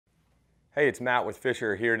Hey, it's Matt with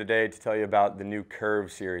Fischer here today to tell you about the new Curv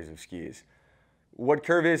series of skis. What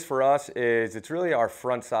Curv is for us is it's really our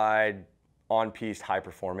front side on-piste high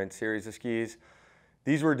performance series of skis.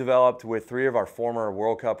 These were developed with 3 of our former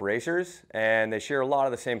World Cup racers, and they share a lot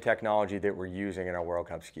of the same technology that we're using in our World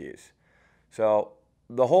Cup skis. So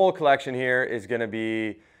the whole collection here is going to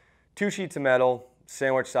be 2 sheets of metal,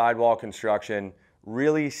 sandwich sidewall construction,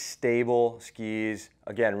 really stable skis,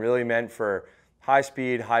 again, really meant for high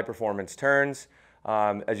speed, high performance turns.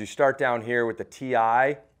 As you start down here with the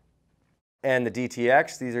TI and the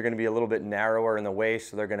DTX, these are going to be a little bit narrower in the waist,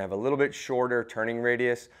 so they're going to have a little bit shorter turning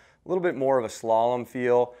radius, a little bit more of a slalom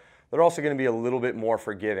feel. They're also going to be a little bit more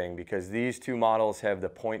forgiving because these 2 models have the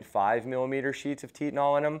 0.5 millimeter sheets of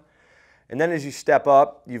Titanol in them. And then as you step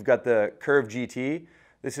up, you've got the Curv GT.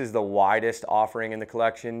 This is the widest offering in the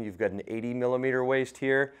collection. You've got an 80 millimeter waist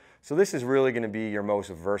here. So this is really going to be your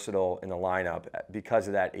most versatile in the lineup because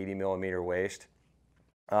of that 80 millimeter waist.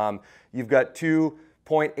 You've got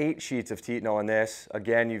 2.8 sheets of Titanol in this.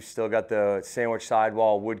 Again, you've still got the sandwich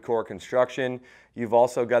sidewall wood core construction. You've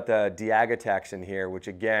also got the Diagatex in here, which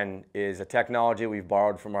again is a technology we've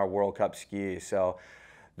borrowed from our World Cup skis. So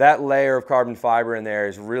that layer of carbon fiber in there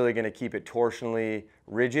is really going to keep it torsionally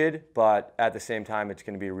rigid, but at the same time, it's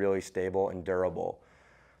going to be really stable and durable.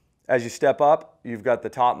 As you step up, you've got the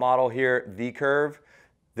top model here, the Curv.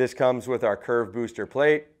 This comes with our Curv booster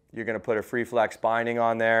plate. You're going to put a free flex binding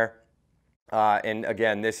on there. And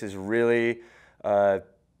again, this is really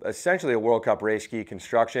essentially a World Cup race ski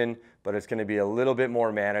construction, but it's going to be a little bit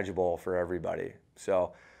more manageable for everybody.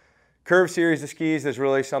 So Curv series of skis is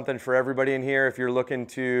really something for everybody in here. If you're looking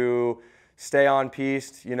to stay on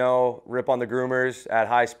piste, rip on the groomers at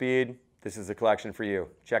high speed, this is the collection for you.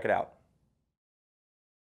 Check it out.